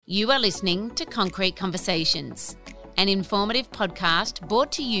You are listening to Concrete Conversations, an informative podcast brought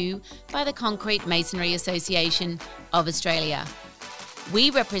to you by the Concrete Masonry Association of Australia. We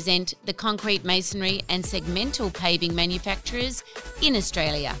represent the concrete masonry and segmental paving manufacturers in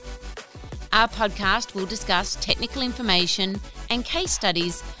Australia. Our podcast will discuss technical information and case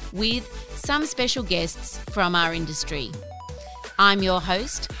studies with some special guests from our industry. I'm your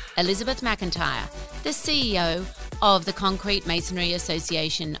host, Elizabeth McIntyre, the CEO of the Concrete Masonry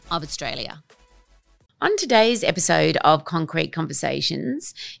Association of Australia. On today's episode of Concrete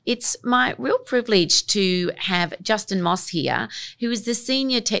Conversations, it's my real privilege to have Justin Moss here, who is the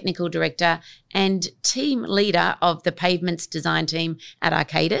Senior Technical Director and Team Leader of the Pavements Design Team at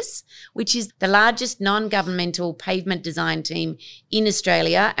Arcadis, which is the largest non-governmental pavement design team in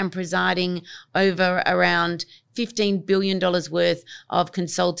Australia and presiding over around $15 billion worth of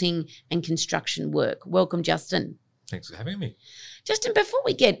consulting and construction work. Welcome, Justin. Thanks for having me. Justin, before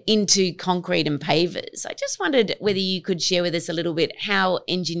we get into concrete and pavers, I just wondered whether you could share with us a little bit how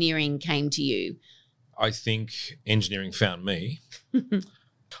engineering came to you. I think engineering found me.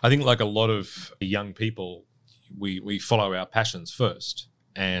 I think like a lot of young people, we follow our passions first,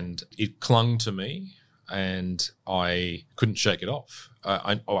 and it clung to me and I couldn't shake it off.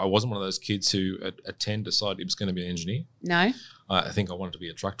 I wasn't one of those kids who at 10 decided he was going to be an engineer. No? I think I wanted to be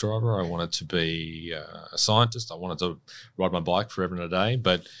a truck driver. I wanted to be a scientist. I wanted to ride my bike forever and a day,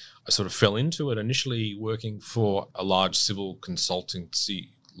 but I sort of fell into it initially working for a large civil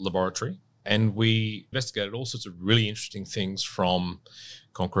consultancy laboratory. And we investigated all sorts of really interesting things from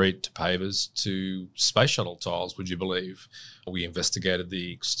concrete to pavers to space shuttle tiles, would you believe? We investigated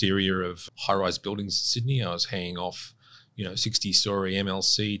the exterior of high-rise buildings in Sydney. I was hanging off 60-storey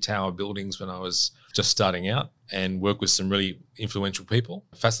MLC tower buildings when I was just starting out, and worked with some really influential people,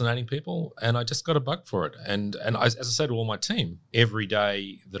 fascinating people, and I just got a bug for it. And as I say to all my team, every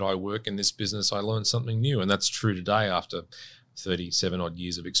day that I work in this business, I learn something new, and that's true today after 37 odd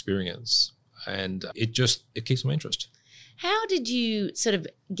years of experience. And it keeps my interest. How did you sort of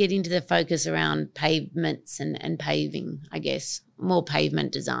get into the focus around pavements and paving, I guess, more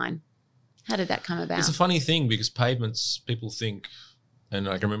pavement design? How did that come about? It's a funny thing because pavements, people think, and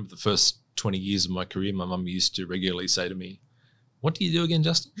I can remember the first 20 years of my career, my mum used to regularly say to me, "What do you do again,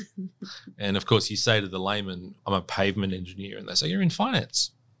 Justin?" And of course, you say to the layman, "I'm a pavement engineer." And they say, "You're in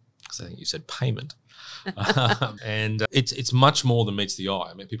finance." Because I think you said payment. And it's much more than meets the eye.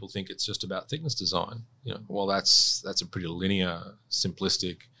 I mean, people think it's just about thickness design. Well, that's a pretty linear,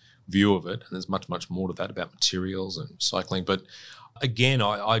 simplistic view of it. And there's much, much more to that about materials and cycling. But again,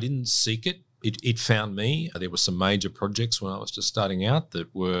 I didn't seek it. It found me. There were some major projects when I was just starting out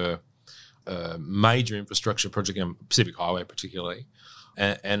that were major infrastructure project on Pacific Highway particularly.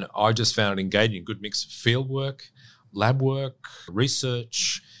 And I just found it engaging, good mix of field work, lab work,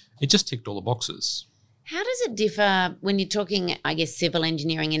 research. It just ticked all the boxes. How does it differ when you're talking, I guess, civil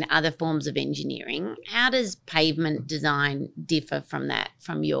engineering and other forms of engineering? How does pavement design differ from that,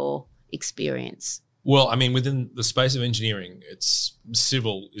 from your experience? Well, I mean, within the space of engineering,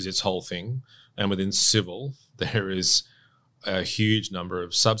 civil is its whole thing. And within civil, there is a huge number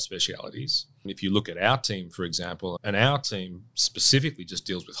of subspecialities. If you look at our team, for example, and our team specifically just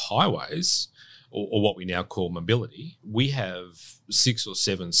deals with highways, or what we now call mobility, we have 6 or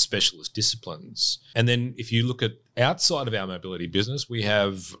 7 specialist disciplines. And then if you look at outside of our mobility business, we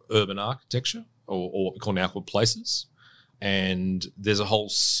have urban architecture, or what we call now called places. And there's a whole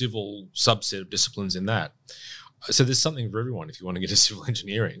civil subset of disciplines in that. So there's something for everyone if you want to get into civil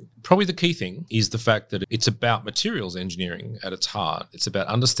engineering. Probably the key thing is the fact that it's about materials engineering at its heart. It's about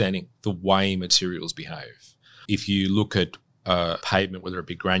understanding the way materials behave. If you look at pavement, whether it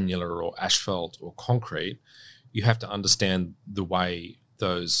be granular or asphalt or concrete, you have to understand the way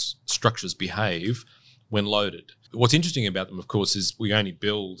those structures behave when loaded. What's interesting about them, of course, is we only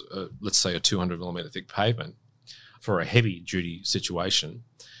build, let's say, a 200 millimetre thick pavement for a heavy duty situation,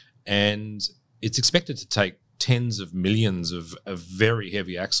 and it's expected to take tens of millions of very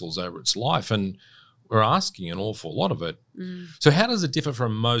heavy axles over its life, and we're asking an awful lot of it. So how does it differ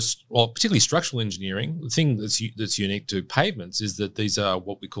from most, well, particularly structural engineering? The thing that's unique to pavements is that these are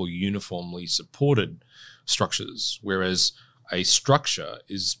what we call uniformly supported structures, whereas a structure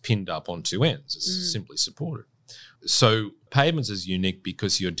is pinned up on two ends. It's simply supported. So pavements is unique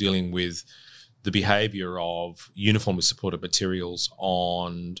because you're dealing with the behaviour of uniformly supported materials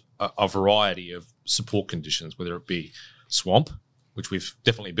on a variety of support conditions, whether it be swamp, which we've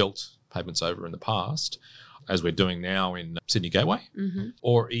definitely built pavements over in the past, as we're doing now in Sydney Gateway,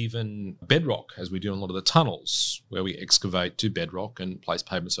 or even bedrock, as we do in a lot of the tunnels, where we excavate to bedrock and place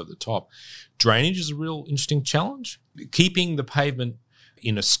pavements over the top. Drainage is a real interesting challenge. Keeping the pavement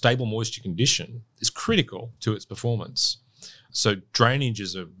in a stable moisture condition is critical to its performance. So drainage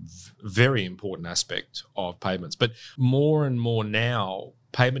is a very important aspect of pavements. But more and more now,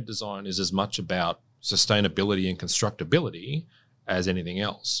 pavement design is as much about sustainability and constructability as anything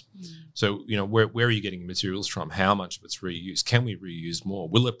else. So, where are you getting materials from? How much of it's reused? Can we reuse more?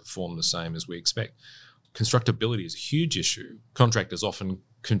 Will it perform the same as we expect? Constructability is a huge issue. Contractors often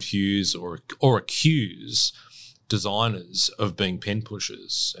confuse or accuse designers of being pen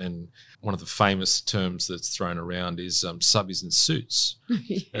pushers, and one of the famous terms that's thrown around is subbies in suits.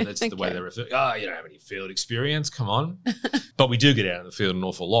 And that's the way they refer. You don't have any field experience, come on. But we do get out in the field an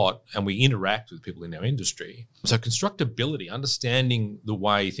awful lot, and we interact with people in our industry. So constructability, understanding the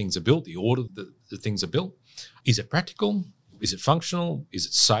way things are built, the order that things are built. Is it practical? Is it functional? Is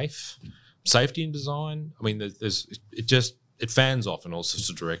it safe? Safety in design? I mean, it fans off in all sorts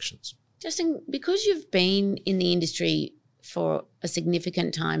of directions. Justin, because you've been in the industry for a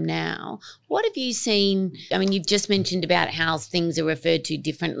significant time now, what have you seen? I mean, you've just mentioned about how things are referred to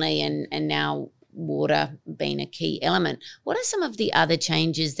differently and now water being a key element. What are some of the other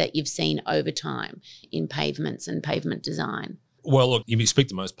changes that you've seen over time in pavements and pavement design? Well, look, if you speak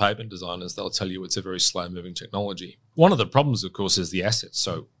to most pavement designers, they'll tell you it's a very slow-moving technology. One of the problems, of course, is the assets.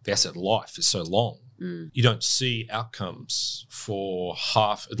 So the asset life is so long. You don't see outcomes for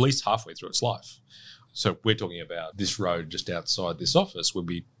at least halfway through its life. So we're talking about this road just outside this office. We'll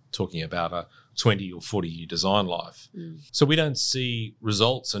be talking about a 20 or 40-year design life. So we don't see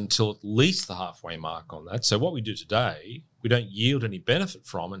results until at least the halfway mark on that. So what we do today, we don't yield any benefit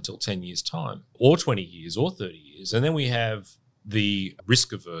from until 10 years' time or 20 years or 30 years. And then we have the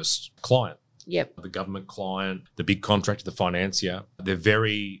risk-averse client. Yep. The government client, the big contractor, the financier. They're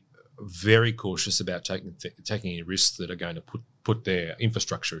very, very cautious about taking any risks that are going to put their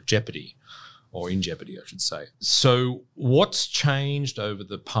infrastructure at jeopardy, or in jeopardy, I should say. So what's changed over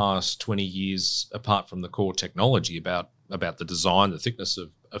the past 20 years, apart from the core technology about the design, the thickness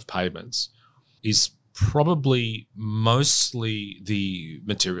of pavements, is probably mostly the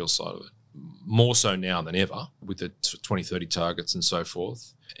material side of it. More so now than ever with the 2030 targets and so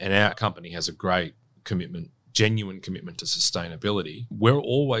forth. And our company has a great genuine commitment to sustainability. We're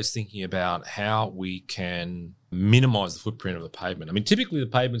always thinking about how we can minimise the footprint of the pavement. I mean, typically the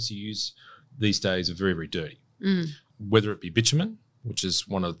pavements you use these days are very, very dirty, whether it be bitumen, which is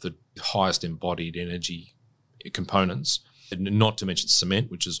one of the highest embodied energy components, and not to mention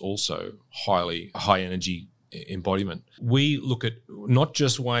cement, which is also high energy embodiment. We look at not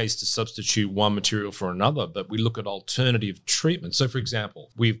just ways to substitute one material for another, but we look at alternative treatment. So, for example,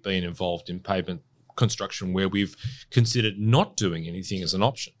 we've been involved in pavement construction where we've considered not doing anything as an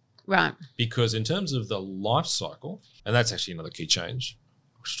option. Right. Because in terms of the life cycle, and that's actually another key change,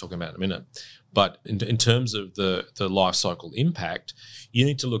 which we'll talk about in a minute, but in terms of the life cycle impact, you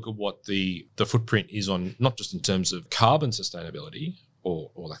need to look at what the footprint is on, not just in terms of carbon sustainability,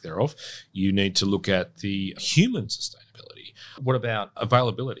 or lack thereof. You need to look at the human sustainability. What about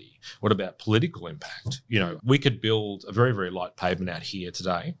availability? What about political impact? We could build a very, very light pavement out here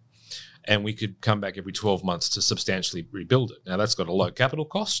today, and we could come back every 12 months to substantially rebuild it. Now, that's got a low capital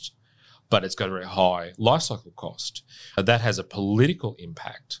cost, but it's got a very high life cycle cost. That has a political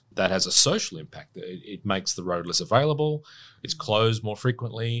impact. That has a social impact. It makes the road less available. It's closed more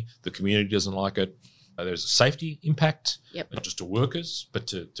frequently. The community doesn't like it. There's a safety impact, not just to workers, but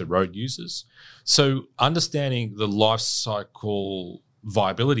to road users. So understanding the life cycle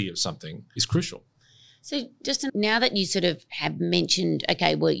viability of something is crucial. So Justin, now that you sort of have mentioned,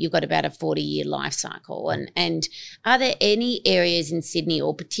 okay, well, you've got about a 40-year life cycle, and are there any areas in Sydney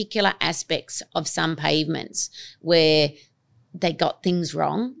or particular aspects of some pavements where they got things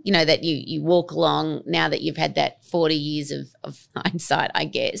wrong, that you walk along now that you've had that 40 years of hindsight, I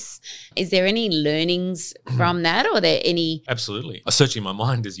guess. Is there any learnings from that, or are there any? Absolutely. I was searching my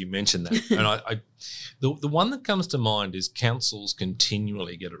mind as you mentioned that. And I the one that comes to mind is councils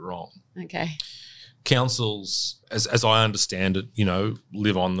continually get it wrong. Okay. Councils, as I understand it,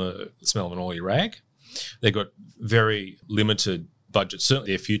 live on the smell of an oily rag. They've got very limited budgets.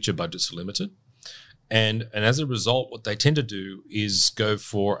 Certainly their future budgets are limited. And as a result, what they tend to do is go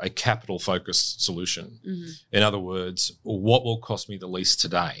for a capital-focused solution. Mm-hmm. In other words, what will cost me the least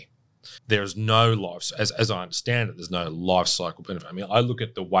today? There's no life, as I understand it, there's no life cycle benefit. I mean, I look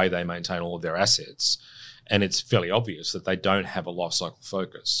at the way they maintain all of their assets, and it's fairly obvious that they don't have a life cycle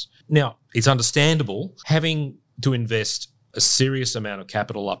focus. Now, it's understandable having to invest a serious amount of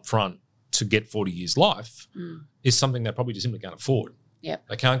capital up front to get 40 years life is something they probably just simply can't afford. Yep.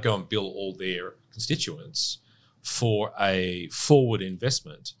 They can't go and bill all their constituents for a forward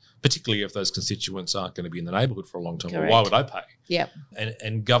investment particularly if those constituents aren't going to be in the neighbourhood for a long time. Well, Correct. why would I pay? Yep.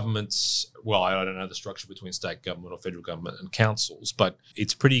 And governments, well, I don't know the structure between state government or federal government and councils, but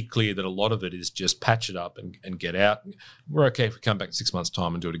it's pretty clear that a lot of it is just patch it up and get out. We're okay if we come back in 6 months'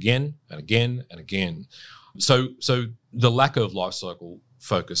 time and do it again and again and again. So the lack of life cycle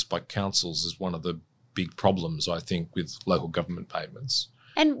focus by councils is one of the big problems, I think, with local government pavements.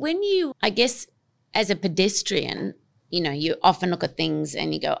 And when you, I guess, as a pedestrian, you often look at things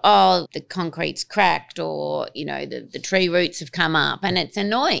and you go, oh, the concrete's cracked, or, the tree roots have come up, and it's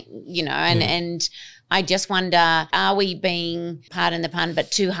annoying, and I just wonder, are we being, pardon the pun,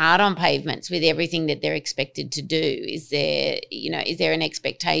 but too hard on pavements with everything that they're expected to do? Is there an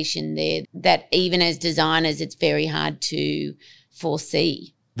expectation there that even as designers, it's very hard to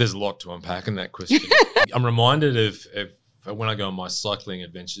foresee? There's a lot to unpack in that question. I'm reminded of when I go on my cycling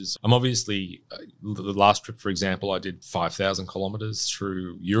adventures. I'm obviously, the last trip, for example, I did 5,000 kilometres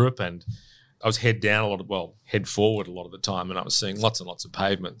through Europe, and I was head forward a lot of the time, and I was seeing lots and lots of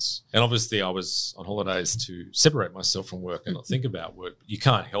pavements. And obviously I was on holidays to separate myself from work and not think about work. But you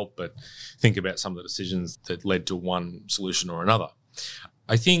can't help but think about some of the decisions that led to one solution or another.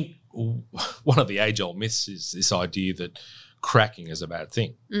 I think one of the age-old myths is this idea that cracking is a bad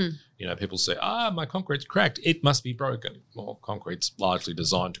thing. People say, my concrete's cracked, it must be broken. Well, concrete's largely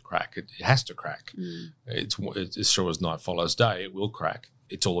designed to crack. It has to crack. It's as sure as night follows day, it will crack.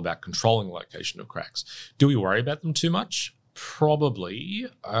 It's all about controlling the location of cracks. Do we worry about them too much? Probably.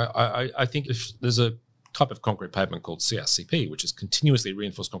 I think if there's a type of concrete pavement called CRCP, which is continuously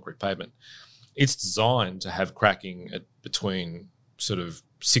reinforced concrete pavement, it's designed to have cracking at between sort of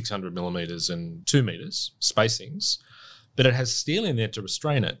 600 millimetres and 2 metres spacings, but it has steel in there to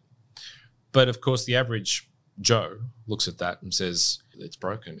restrain it. But of course, the average Joe looks at that and says, it's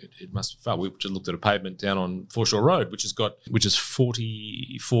broken, it must have failed. We just looked at a pavement down on Foreshore Road, which is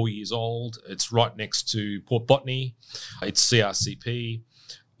 44 years old. It's right next to Port Botany. It's CRCP.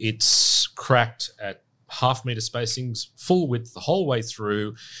 It's cracked at half-metre spacings, full width the whole way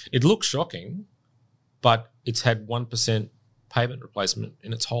through. It looks shocking, but it's had 1% pavement replacement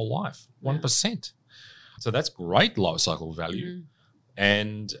in its whole life, 1%. So that's great life cycle value,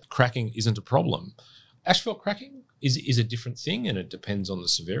 and cracking isn't a problem. Asphalt cracking is a different thing, and it depends on the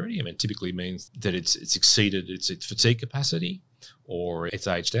severity. I mean, it typically means that it's exceeded its fatigue capacity or it's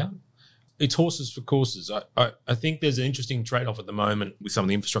aged out. It's horses for courses. I think there's an interesting trade-off at the moment with some of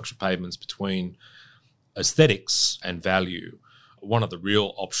the infrastructure pavements between aesthetics and value. One of the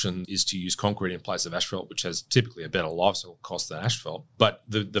real options is to use concrete in place of asphalt, which has typically a better life cycle cost than asphalt. But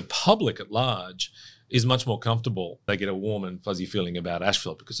the public at large is much more comfortable. They get a warm and fuzzy feeling about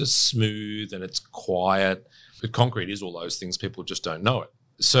asphalt because it's smooth and it's quiet. But concrete is all those things. People just don't know it.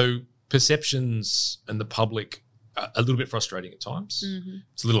 So perceptions and the public are a little bit frustrating at times.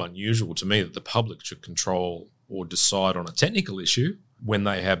 It's a little unusual to me that the public should control or decide on a technical issue when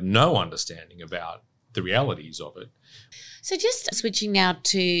they have no understanding about the realities of it. So just switching now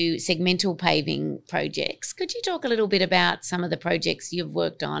to segmental paving projects, could you talk a little bit about some of the projects you've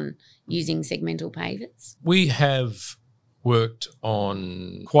worked on using segmental pavers? We have worked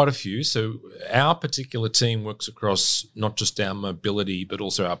on quite a few. So our particular team works across not just our mobility but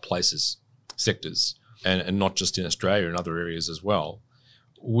also our places sectors, and not just in Australia, in other areas as well.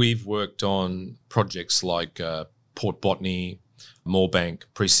 We've worked on projects like Port Botany, Moorebank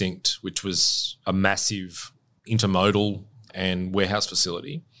Precinct, which was a massive intermodal and warehouse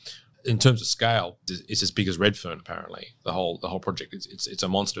facility. In terms of scale, it's as big as Redfern, apparently. The whole project, it's a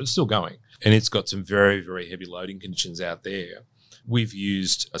monster. It's still going. And it's got some very, very heavy loading conditions out there. We've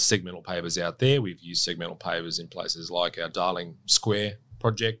used segmental pavers out there. We've used segmental pavers in places like our Darling Square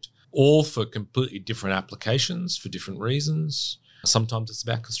project, all for completely different applications for different reasons. Sometimes it's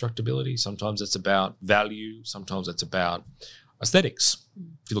about constructability. Sometimes it's about value. Sometimes it's about aesthetics.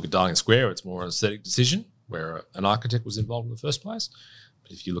 If you look at Darling Square, it's more an aesthetic decision where an architect was involved in the first place.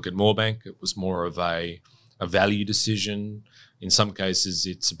 But if you look at Moorebank, it was more of a value decision. In some cases,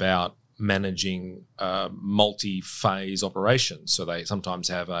 it's about managing multi-phase operations. So they sometimes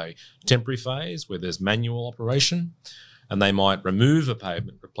have a temporary phase where there's manual operation, and they might remove a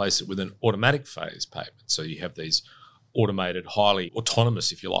pavement, replace it with an automatic phase pavement. So you have these automated, highly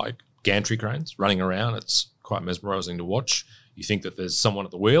autonomous, if you like, gantry cranes running around. It's quite mesmerising to watch. You think that there's someone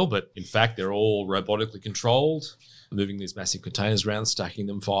at the wheel, but in fact, they're all robotically controlled, moving these massive containers around, stacking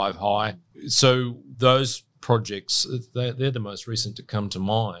them 5 high. So those projects, they're the most recent to come to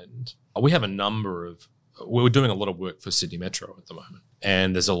mind. We have we're doing a lot of work for Sydney Metro at the moment.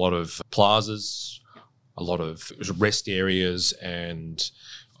 And there's a lot of plazas, a lot of rest areas and,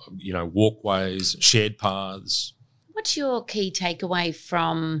 walkways, shared paths, What's your key takeaway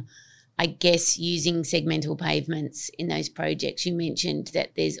from, I guess, using segmental pavements in those projects? You mentioned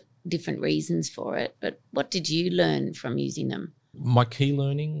that there's different reasons for it, but what did you learn from using them? My key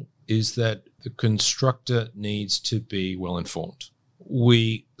learning is that the constructor needs to be well informed.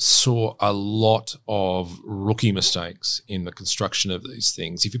 We saw a lot of rookie mistakes in the construction of these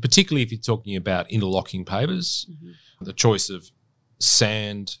things. Particularly if you're talking about interlocking pavers, the choice of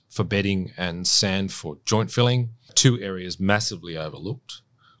sand for bedding and sand for joint filling, two areas massively overlooked.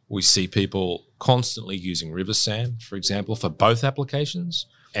 We see people constantly using river sand, for example, for both applications,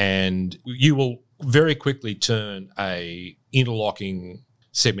 and you will very quickly turn a interlocking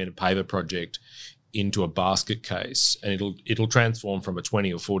segmented paver project into a basket case, and it'll transform from a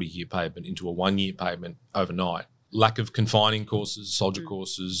 20 or 40 year pavement into a 1 year pavement overnight. Lack of confining courses, soldier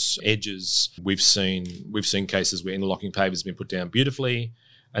courses, edges. We've seen cases where interlocking pavers have been put down beautifully,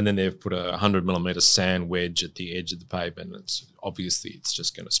 and then they've put a 100 millimetre sand wedge at the edge of the pavement. It's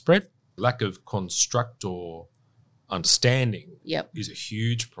just going to spread. Lack of constructor understanding is a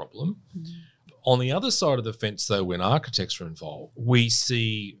huge problem. On the other side of the fence, though, when architects are involved, we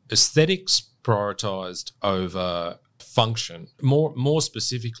see aesthetics prioritised over function. More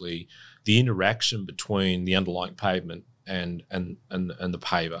specifically, the interaction between the underlying pavement and the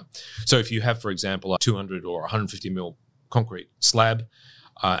paver. So if you have, for example, a 200 or 150 mil concrete slab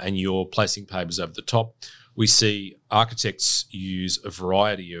and you're placing pavers over the top, we see architects use a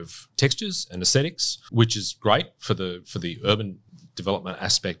variety of textures and aesthetics, which is great for the urban development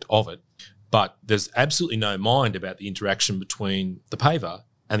aspect of it. But there's absolutely no mind about the interaction between the paver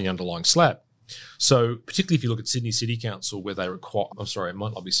and the underlying slab. So particularly if you look at Sydney City Council, where they require, it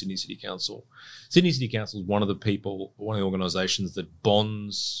might not be Sydney City Council. Sydney City Council is one of the organisations that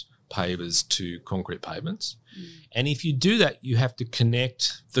bonds pavers to concrete pavements. And if you do that, you have to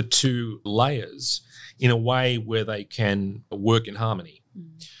connect the two layers in a way where they can work in harmony.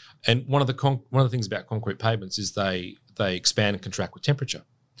 And one of the things about concrete pavements is they expand and contract with temperature.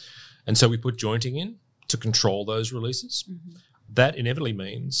 And so we put jointing in to control those releases. That inevitably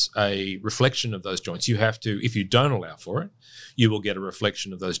means a reflection of those joints. You have to, if you don't allow for it, you will get a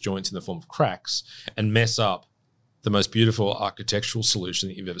reflection of those joints in the form of cracks and mess up the most beautiful architectural solution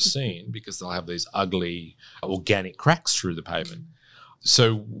that you've ever seen, because they'll have these ugly organic cracks through the pavement.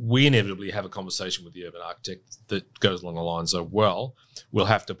 So we inevitably have a conversation with the urban architect that goes along the lines of, well, we'll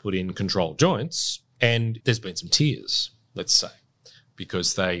have to put in controlled joints. And there's been some tears, let's say,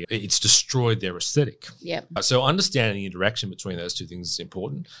 because it's destroyed their aesthetic. So understanding the interaction between those two things is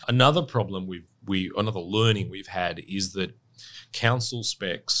important. Another problem another learning we've had is that council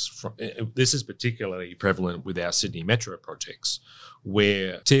specs, this is particularly prevalent with our Sydney Metro projects,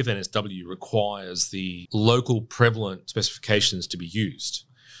 where TFNSW requires the local prevalent specifications to be used.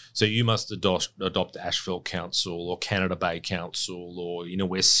 So you must adopt Asheville Council or Canada Bay Council or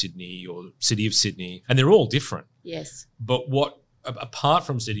West Sydney or City of Sydney, and they're all different. Yes. But apart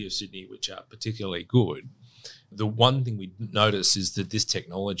from City of Sydney, which are particularly good, the one thing we notice is that this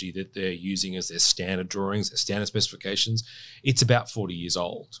technology that they're using as their standard drawings, their standard specifications, it's about 40 years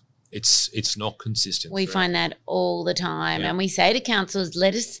old. It's not consistent. We find that all the time. And we say to councils,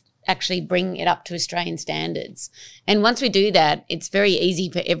 let us actually bring it up to Australian standards. And once we do that, it's very easy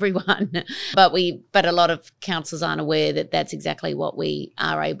for everyone. But a lot of councils aren't aware that that's exactly what we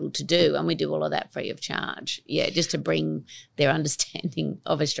are able to do, and we do all of that free of charge. Just to bring their understanding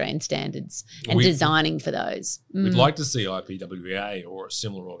of Australian standards and designing for those. We'd like to see IPWA or a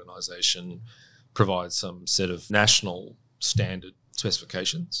similar organisation provide some set of national standard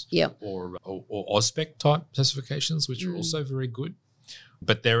specifications, or AUSPEC type specifications, which are also very good.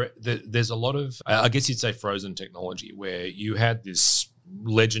 But there's a lot of, I guess you'd say, frozen technology, where you had this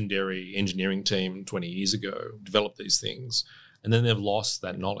legendary engineering team 20 years ago develop these things, and then they've lost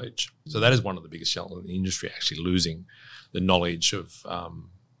that knowledge. So that is one of the biggest challenges in the industry, actually losing the knowledge of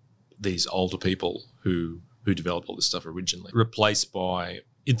these older people who developed all this stuff originally, replaced by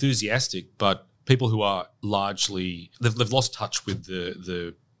enthusiastic but people who are largely, they've lost touch with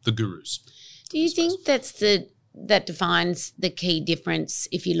the gurus. Do you think that defines the key difference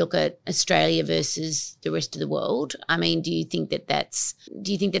if you look at Australia versus the rest of the world? I mean, do you think that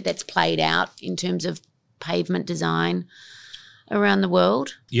that's played out in terms of pavement design around the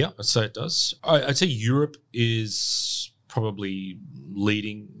world? Yeah, I'd say it does. I'd say Europe is probably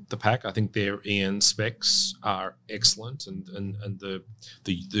leading the pack. I think their EN specs are excellent, and the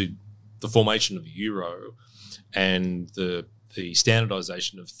formation of the Euro and the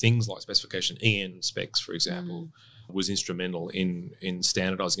standardisation of things like specification EN specs, for example, was instrumental in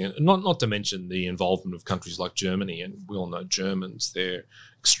standardising it. Not to mention the involvement of countries like Germany, and we all know Germans, they're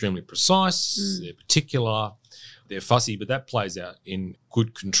extremely precise, they're particular, they're fussy, but that plays out in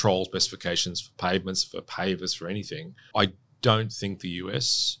good control specifications for pavements, for pavers, for anything. I don't think the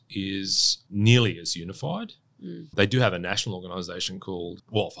US is nearly as unified. They do have a national organisation called,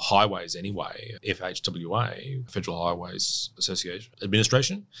 well, for highways anyway, FHWA, Federal Highways Association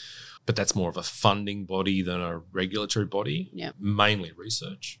Administration, but that's more of a funding body than a regulatory body, mainly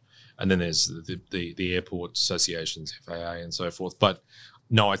research. And then there's the airport associations, FAA and so forth. But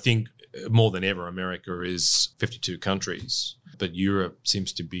no, I think more than ever, America is 52 countries, but Europe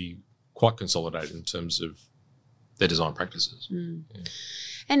seems to be quite consolidated in terms of their design practices. Yeah.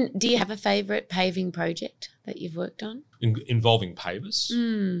 And do you have a favourite paving project that you've worked on? Involving pavers?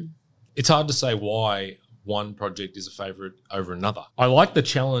 It's hard to say why one project is a favourite over another. I like the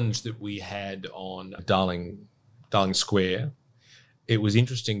challenge that we had on Darling Square. It was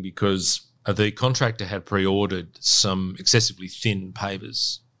interesting because the contractor had pre-ordered some excessively thin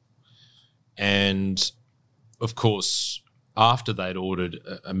pavers. And, of course, after they'd ordered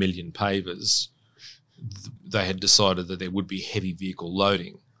 1 million pavers, they had decided that there would be heavy vehicle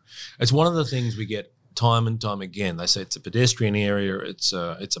loading. It's one of the things we get time and time again. They say it's a pedestrian area, it's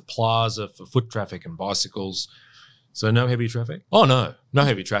a plaza for foot traffic and bicycles. So no heavy traffic? Oh, no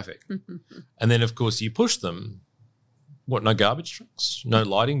heavy traffic. And then, of course, you push them. What, no garbage trucks? No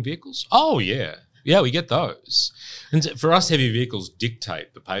lighting vehicles? Oh, yeah. Yeah, we get those. And for us, heavy vehicles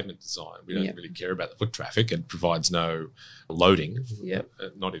dictate the pavement design. We don't really care about the foot traffic. It provides no loading,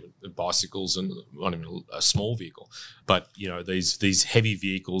 not even bicycles and not even a small vehicle. But, you know, these heavy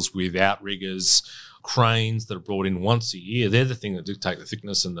vehicles with outriggers, cranes that are brought in once a year, they're the thing that dictate the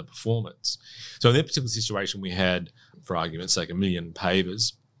thickness and the performance. So in that particular situation, we had, for argument's sake, 1 million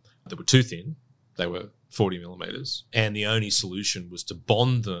pavers that were too thin. They were 40 millimetres. And the only solution was to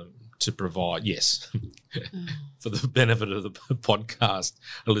bond them to provide, for the benefit of the podcast,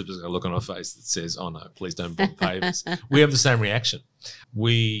 Elizabeth's got a look on her face that says, oh no, please don't bond pavers. We have the same reaction.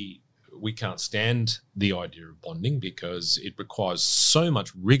 We can't stand the idea of bonding because it requires so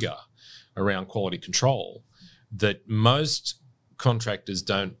much rigour around quality control that most contractors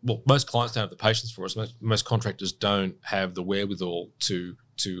most clients don't have the patience for us. Most contractors don't have the wherewithal to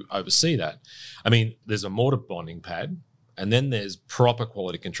oversee that. I mean, there's a mortar bonding pad, and then there's proper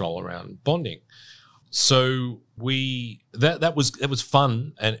quality control around bonding. So that was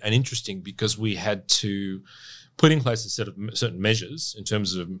fun and interesting because we had to put in place a set of certain measures in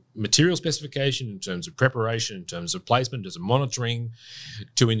terms of material specification, in terms of preparation, in terms of placement, in terms of monitoring,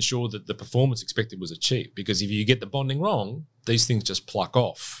 to ensure that the performance expected was achieved. Because if you get the bonding wrong, these things just pluck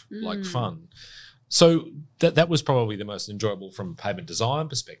off like fun. So that was probably the most enjoyable from a pavement design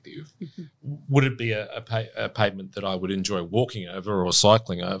perspective. Would it be a pavement that I would enjoy walking over or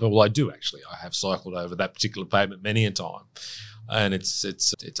cycling over? Well, I do actually. I have cycled over that particular pavement many a time. And it's I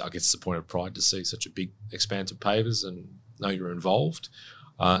guess it's a point of pride to see such a big expanse of pavers and know you're involved.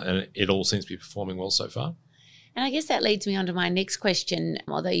 And it all seems to be performing well so far. And I guess that leads me on to my next question,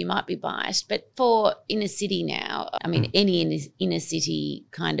 although you might be biased, but for inner city now, I mean, any inner city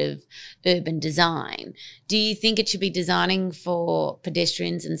kind of urban design, do you think it should be designing for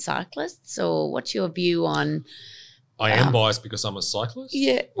pedestrians and cyclists, or what's your view on... I am biased because I'm a cyclist.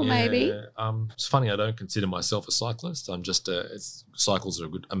 Yeah, well, maybe. It's funny, I don't consider myself a cyclist. I'm just cycles are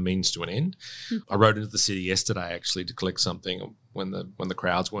a means to an end. I rode into the city yesterday actually to collect something when the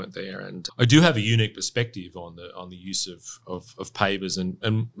crowds weren't there, and I do have a unique perspective on the use of pavers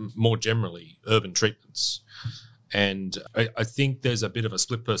and more generally urban treatments. And I think there's a bit of a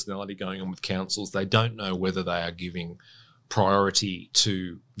split personality going on with councils. They don't know whether they are giving priority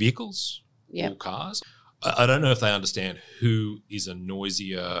to vehicles or cars. I don't know if they understand who is a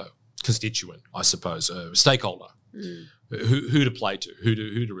noisier constituent, I suppose, a stakeholder, who to play to, who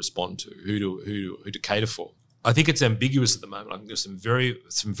to respond to, who to cater for. I think it's ambiguous at the moment. I think there's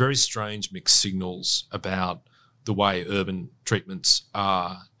some very strange mixed signals about the way urban treatments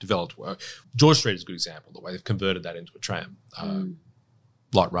are developed. George Street is a good example, the way they've converted that into a tram,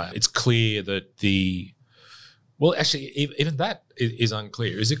 light rail. It's clear that well, actually, even that is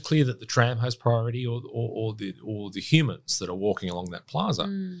unclear. Is it clear that the tram has priority or the humans that are walking along that plaza?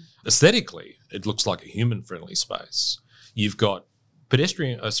 Aesthetically, it looks like a human-friendly space. You've got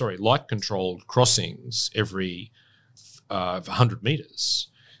light-controlled crossings every 100 metres,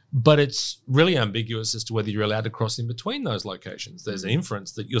 but it's really ambiguous as to whether you're allowed to cross in between those locations. There's an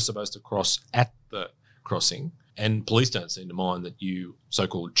inference that you're supposed to cross at the crossing, and police don't seem to mind that you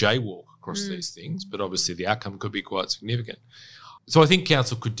so-called jaywalk across these things, but obviously the outcome could be quite significant. So I think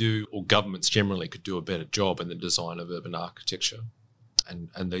council could do, or governments generally could do a better job in the design of urban architecture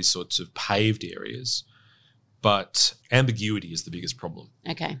and these sorts of paved areas. But ambiguity is the biggest problem.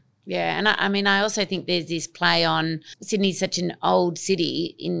 Okay. Yeah, and I mean, I also think there's this play on Sydney's such an old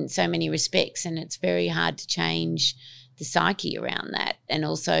city in so many respects, and it's very hard to change the psyche around that and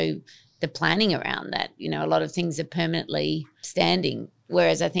also the planning around that. You know, a lot of things are permanently standing,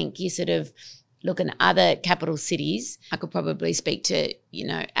 whereas I think you sort of look in other capital cities. I could probably speak to, you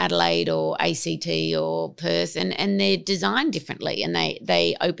know, Adelaide or ACT or Perth, and they're designed differently, and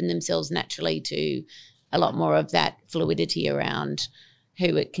they open themselves naturally to a lot more of that fluidity around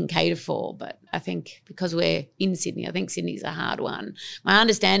who it can cater for. But I think because we're in Sydney, I think Sydney's a hard one. My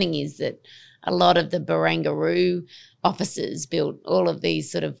understanding is that a lot of the Barangaroo offices built all of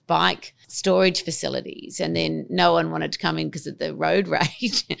these sort of bike storage facilities, and then no one wanted to come in because of the road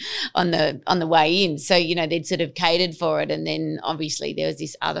rage on the way in. So, you know, they'd sort of catered for it, and then obviously there was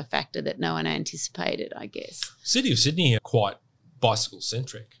this other factor that no one anticipated, I guess. City of Sydney are quite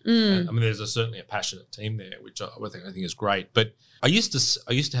bicycle-centric. I mean, there's certainly a passionate team there, which I think is great. But I used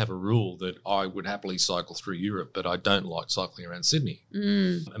to have a rule that I would happily cycle through Europe, but I don't like cycling around Sydney.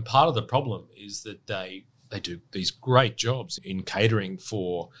 And part of the problem is that they do these great jobs in catering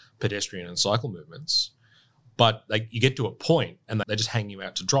for pedestrian and cycle movements, but you get to a point and they just hang you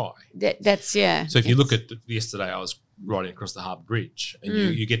out to dry. That's. So if you look at yesterday, I was riding across the Harbour Bridge, and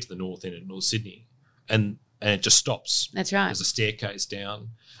you get to the north end of North Sydney, and it just stops. That's right. There's a staircase down,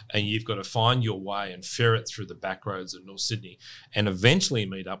 and you've got to find your way and ferret through the back roads of North Sydney and eventually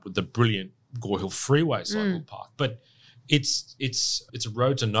meet up with the brilliant Gore Hill Freeway cycle park. But it's a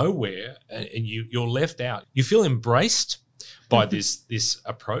road to nowhere, and you're left out. You feel embraced by this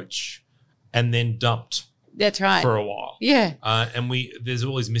approach and then dumped. That's right. For a while. Yeah. And there's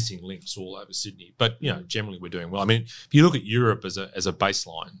all these missing links all over Sydney. But, you know, generally we're doing well. I mean, if you look at Europe as a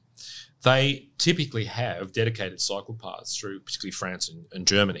baseline, they typically have dedicated cycle paths through particularly France and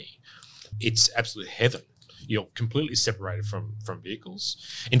Germany. It's absolute heaven. You're completely separated from vehicles.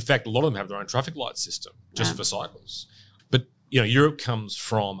 In fact, a lot of them have their own traffic light system just for cycles. But, you know, Europe comes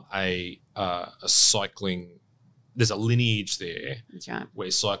from a cycling – there's a lineage there. That's right.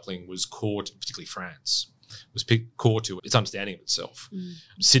 Where cycling was core to, particularly France, was core to its understanding of itself.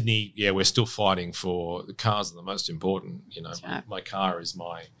 Sydney, we're still fighting for the cars are the most important. You know, right. My car is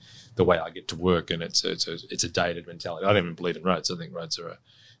the way I get to work, and it's a dated mentality. I don't even believe in roads. I think roads are a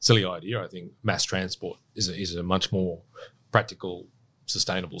silly idea. I think mass transport is a much more practical,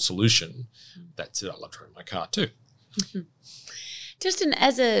 sustainable solution. That's it. I love driving my car too. Justin,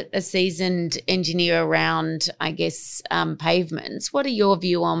 as a seasoned engineer around, I guess, pavements, what are your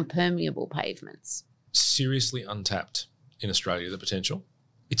view on permeable pavements? Seriously untapped in Australia, the potential.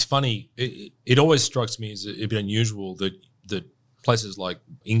 It's funny. It always strikes me as a bit unusual that places like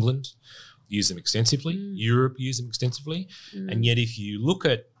England use them extensively, Europe use them extensively, and yet if you look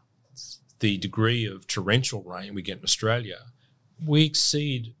at the degree of torrential rain we get in Australia, we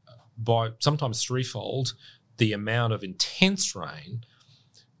exceed by sometimes threefold the amount of intense rain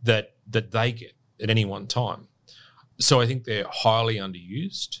that they get at any one time. So I think they're highly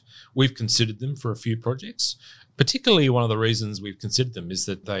underused. We've considered them for a few projects. Particularly one of the reasons we've considered them is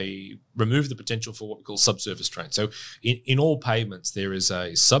that they remove the potential for what we call subsurface drain. So in all pavements, there is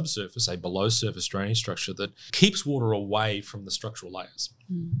a subsurface, a below-surface drainage structure that keeps water away from the structural layers.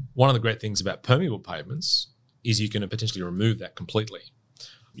 One of the great things about permeable pavements is you can potentially remove that completely.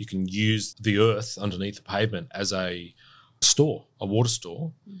 You can use the earth underneath the pavement as a store, a water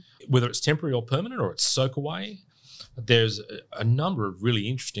store, whether it's temporary or permanent or it's soak away. There's a number of really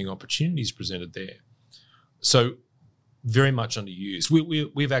interesting opportunities presented there. So very much underused.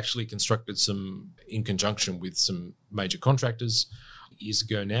 We've actually constructed some, in conjunction with some major contractors years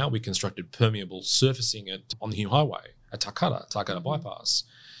ago now, we constructed permeable surfacing on the Hume Highway at Takata Bypass.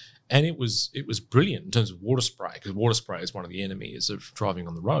 And it was brilliant in terms of water spray, because water spray is one of the enemies of driving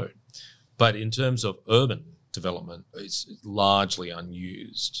on the road. But in terms of urban development, it's largely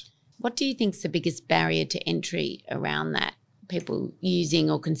unused. What do you think is the biggest barrier to entry around that, people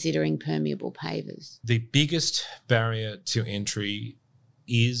using or considering permeable pavers? The biggest barrier to entry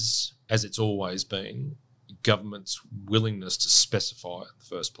is, as it's always been, government's willingness to specify in the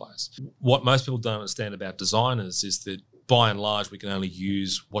first place. What most people don't understand about designers is that by and large, we can only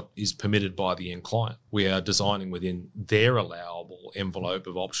use what is permitted by the end client. We are designing within their allowable envelope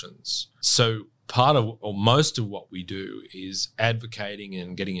of options. So part of, or most of what we do is advocating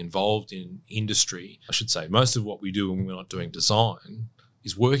and getting involved in industry. I should say most of what we do when we're not doing design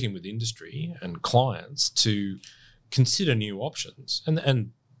is working with industry and clients to consider new options.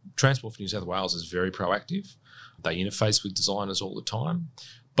 And Transport for New South Wales is very proactive. They interface with designers all the time,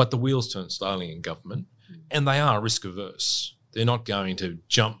 but the wheels turn slowly in government, and they are risk averse. They're not going to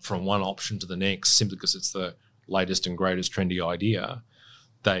jump from one option to the next simply because it's the latest and greatest trendy idea.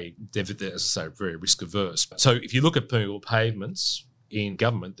 they're, as I say, very risk averse. So if you look at permeable pavements in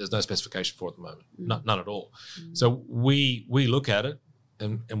government, there's no specification for it at the moment, none at all. So we look at it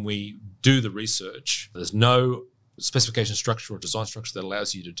and we do the research. There's no specification structure or design structure that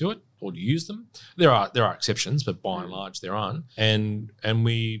allows you to do it or to use them. There are exceptions, but by and large there aren't. And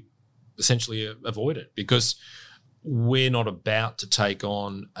we essentially avoid it because we're not about to take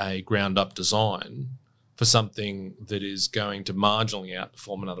on a ground-up design for something that is going to marginally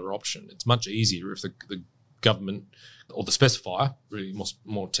outperform another option. It's much easier if the government or the specifier, really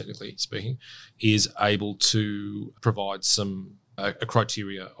more technically speaking, is able to provide some a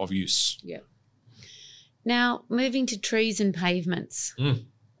criteria of use. Yeah. Now, moving to trees and pavements,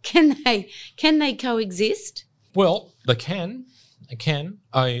 can they coexist? Well, they can. They can.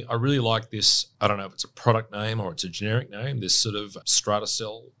 I really like this. I don't know if it's a product name or it's a generic name. This sort of strata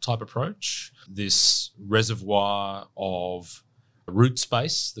cell type approach. This reservoir of root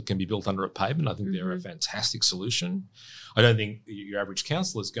space that can be built under a pavement. I think they're a fantastic solution. I don't think your average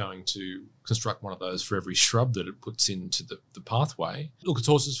council is going to construct one of those for every shrub that it puts into the pathway. Look, it's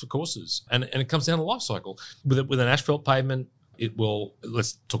horses for courses, and it comes down to life cycle. With an asphalt pavement, it will,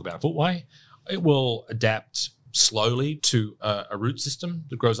 let's talk about a footway, it will adapt slowly to a root system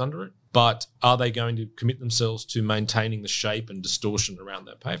that grows under it, but are they going to commit themselves to maintaining the shape and distortion around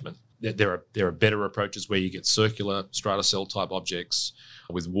that pavement? There are better approaches where you get circular strata cell type objects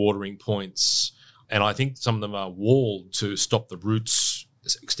with watering points, and I think some of them are walled to stop the roots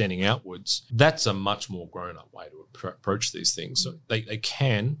extending outwards. That's a much more grown-up way to approach these things. So they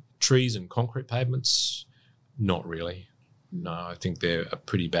can. Trees and concrete pavements, not really. No, I think they're a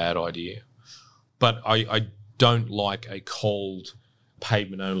pretty bad idea. But I don't like a cold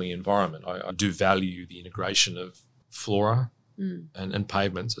pavement-only environment. I do value the integration of flora and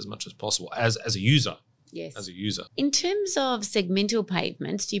pavements as much as possible as a user. Yes. As a user. In terms of segmental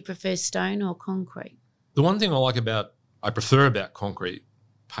pavements, do you prefer stone or concrete? The one thing I prefer about concrete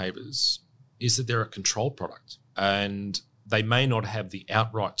pavers is that they're a control product, and they may not have the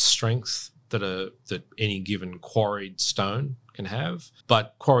outright strength that any given quarried stone can have,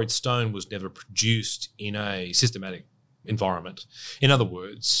 but quarried stone was never produced in a systematic environment. In other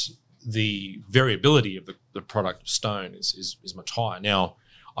words, the variability of the product of stone is much higher. Now,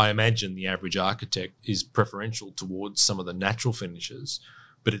 I imagine the average architect is preferential towards some of the natural finishes,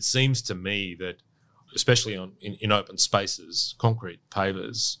 but it seems to me that, especially in open spaces, concrete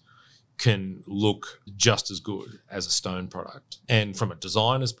pavers can look just as good as a stone product. And from a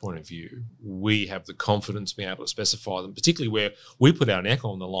designer's point of view, we have the confidence being able to specify them, particularly where we put our neck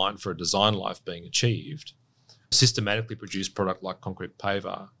on the line for a design life being achieved. A systematically produced product like concrete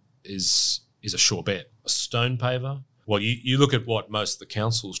paver is a sure bet. A stone paver, well, you look at what most of the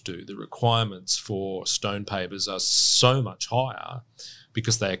councils do. The requirements for stone pavers are so much higher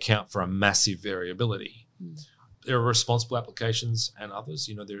because they account for a massive variability. There are responsible applications and others.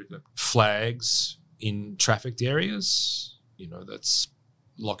 There are flags in trafficked areas, that's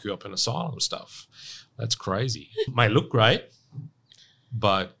lock you up in asylum stuff. That's crazy. It may look great,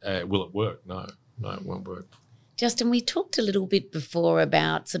 but will it work? No, it won't work. Justin, we talked a little bit before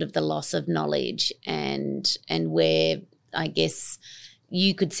about sort of the loss of knowledge and where I guess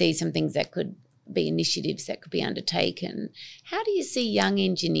you could see some things that could be initiatives that could be undertaken. How do you see young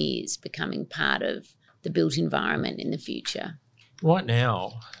engineers becoming part of the built environment in the future? Right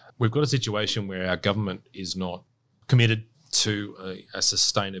now, we've got a situation where our government is not committed to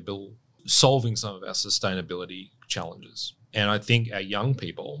solving some of our sustainability challenges. And I think our young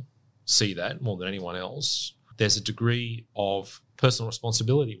people see that more than anyone else. There's a degree of personal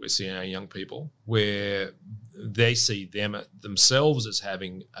responsibility we see in our young people where they see themselves as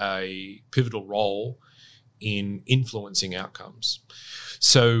having a pivotal role in influencing outcomes.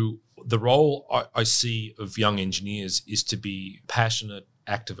 So the role I see of young engineers is to be passionate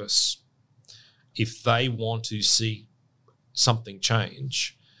activists. If they want to see something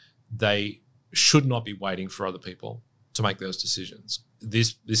change, they should not be waiting for other people to make those decisions.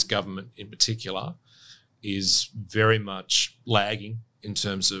 This government in particular is very much lagging in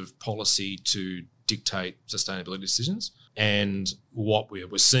terms of policy to dictate sustainability decisions. And what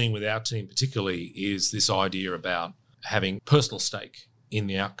we're seeing with our team particularly is this idea about having personal stake in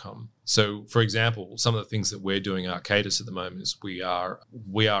the outcome. So, for example, some of the things that we're doing at Arcadis at the moment is we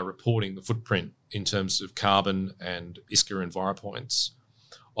are reporting the footprint in terms of carbon and ISCA EnviroPoints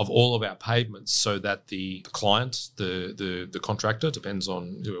of all of our pavements so that the client, the contractor, depends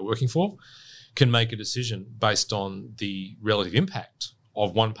on who we're working for, can make a decision based on the relative impact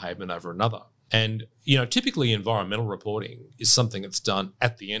of one pavement over another. And, typically environmental reporting is something that's done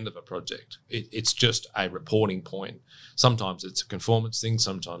at the end of a project. It's just a reporting point. Sometimes it's a conformance thing,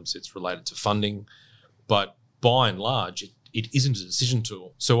 sometimes it's related to funding, but by and large, it isn't a decision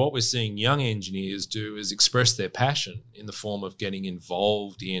tool. So what we're seeing young engineers do is express their passion in the form of getting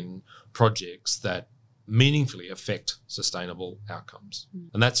involved in projects that meaningfully affect sustainable outcomes.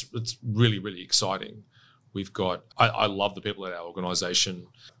 And it's really, really exciting. We've got, I love the people at our organisation.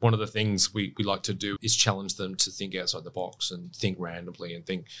 One of the things we like to do is challenge them to think outside the box and think randomly and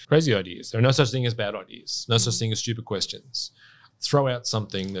think crazy ideas. There are no such thing as bad ideas, no such thing as stupid questions. Throw out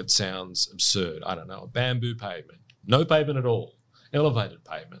something that sounds absurd. I don't know, a bamboo pavement, no pavement at all, elevated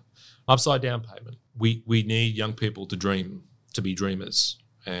pavement, upside down pavement. We need young people to dream, to be dreamers,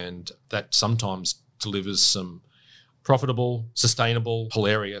 and that sometimes delivers some profitable, sustainable,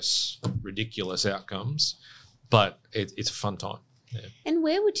 hilarious, ridiculous outcomes, but it's a fun time. Yeah. And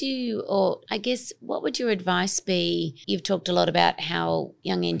where would you, or I guess, what would your advice be? You've talked a lot about how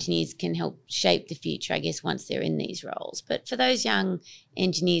young engineers can help shape the future, I guess, once they're in these roles. But for those young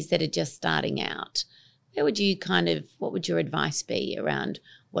engineers that are just starting out, where would you what would your advice be around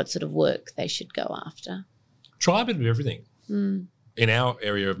what sort of work they should go after? Try a bit of everything. In our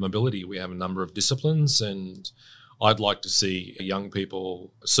area of mobility, we have a number of disciplines, and I'd like to see young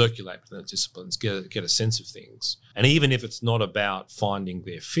people circulate within those disciplines, get a sense of things. And even if it's not about finding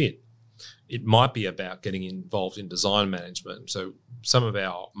their fit, it might be about getting involved in design management. So some of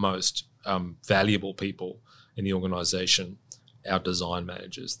our most valuable people in the organisation, our design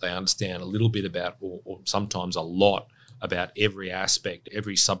managers, they understand a little bit about, or sometimes a lot about every aspect,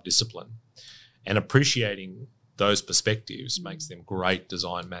 every sub-discipline. And appreciating those perspectives makes them great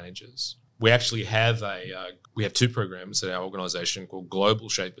design managers. We actually have we have two programs at our organisation called Global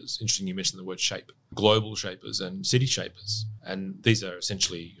Shapers. Interesting you mentioned the word shape. Global Shapers and City Shapers. And these are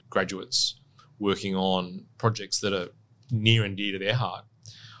essentially graduates working on projects that are near and dear to their heart.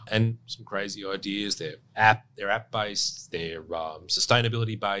 And some crazy ideas. They're app-based, they're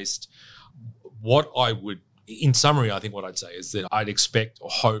sustainability-based. In summary, I think what I'd say is that I'd expect or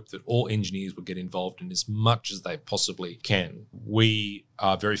hope that all engineers would get involved in as much as they possibly can. We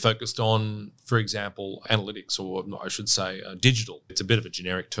are very focused on, for example, analytics, or I should say digital. It's a bit of a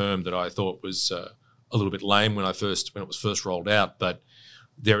generic term that I thought was a little bit lame when it was first rolled out, but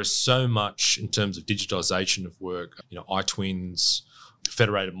there is so much in terms of digitization of work, iTwins,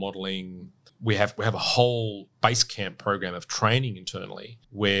 federated modelling. We have a whole base camp program of training internally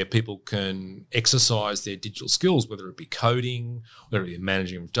where people can exercise their digital skills, whether it be coding, whether it be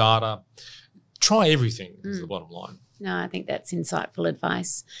managing of data. Try everything is the bottom line. No, I think that's insightful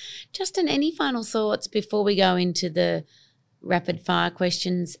advice. Justin, any final thoughts before we go into the rapid fire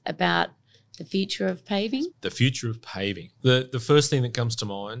questions about the future of paving? The future of paving. The first thing that comes to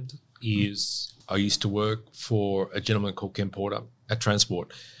mind is I used to work for a gentleman called Ken Porter at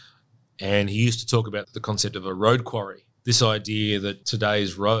Transport. And he used to talk about the concept of a road quarry, this idea that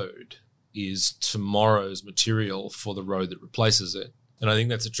today's road is tomorrow's material for the road that replaces it. And I think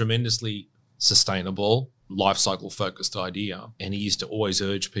that's a tremendously sustainable, life cycle focused idea. And he used to always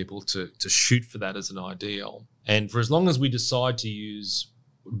urge people to shoot for that as an ideal. And for as long as we decide to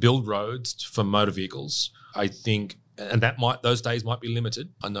build roads for motor vehicles, I think, and those days might be limited.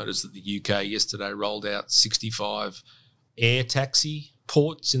 I noticed that the UK yesterday rolled out 65 air taxi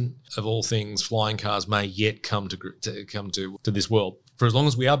ports, and of all things, flying cars may yet come to this world. For as long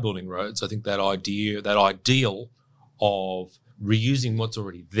as we are building roads, I think that ideal of reusing what's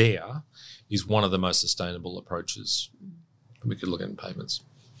already there is one of the most sustainable approaches we could look at in pavements.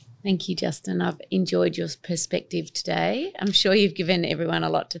 Thank you, Justin. I've enjoyed your perspective today. I'm sure you've given everyone a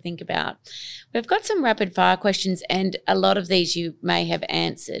lot to think about. We've got some rapid fire questions, and a lot of these you may have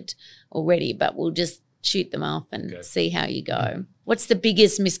answered already, but we'll just shoot them off and see how you go. What's the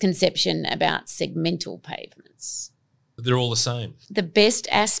biggest misconception about segmental pavements? They're all the same. The best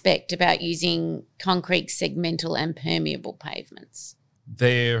aspect about using concrete segmental and permeable pavements?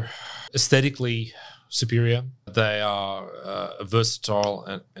 They're aesthetically superior. They are versatile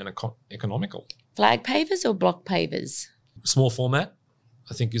and economical. Flag pavers or block pavers? Small format,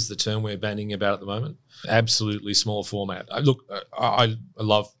 I think, is the term we're bandying about at the moment. Absolutely small format. I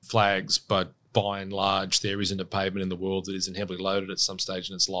love flags, but by and large, there isn't a pavement in the world that isn't heavily loaded at some stage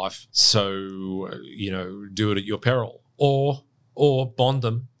in its life. So, do it at your peril, or bond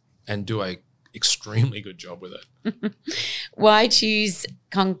them and do a extremely good job with it. Why choose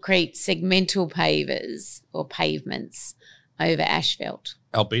concrete segmental pavers or pavements over asphalt?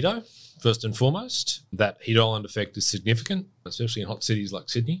 Albedo, first and foremost. That heat island effect is significant, especially in hot cities like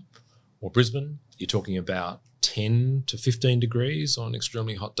Sydney or Brisbane. You're talking about 10 to 15 degrees on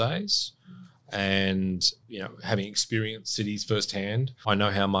extremely hot days. And, having experienced cities firsthand, I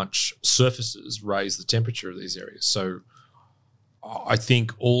know how much surfaces raise the temperature of these areas. So I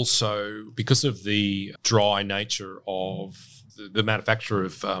think also because of the dry nature of the manufacture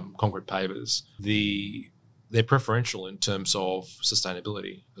of concrete pavers, they're preferential in terms of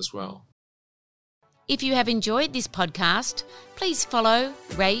sustainability as well. If you have enjoyed this podcast, please follow,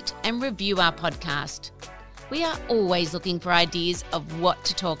 rate and review our podcast. We are always looking for ideas of what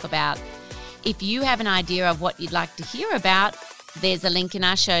to talk about. If you have an idea of what you'd like to hear about, there's a link in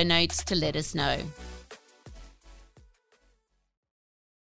our show notes to let us know.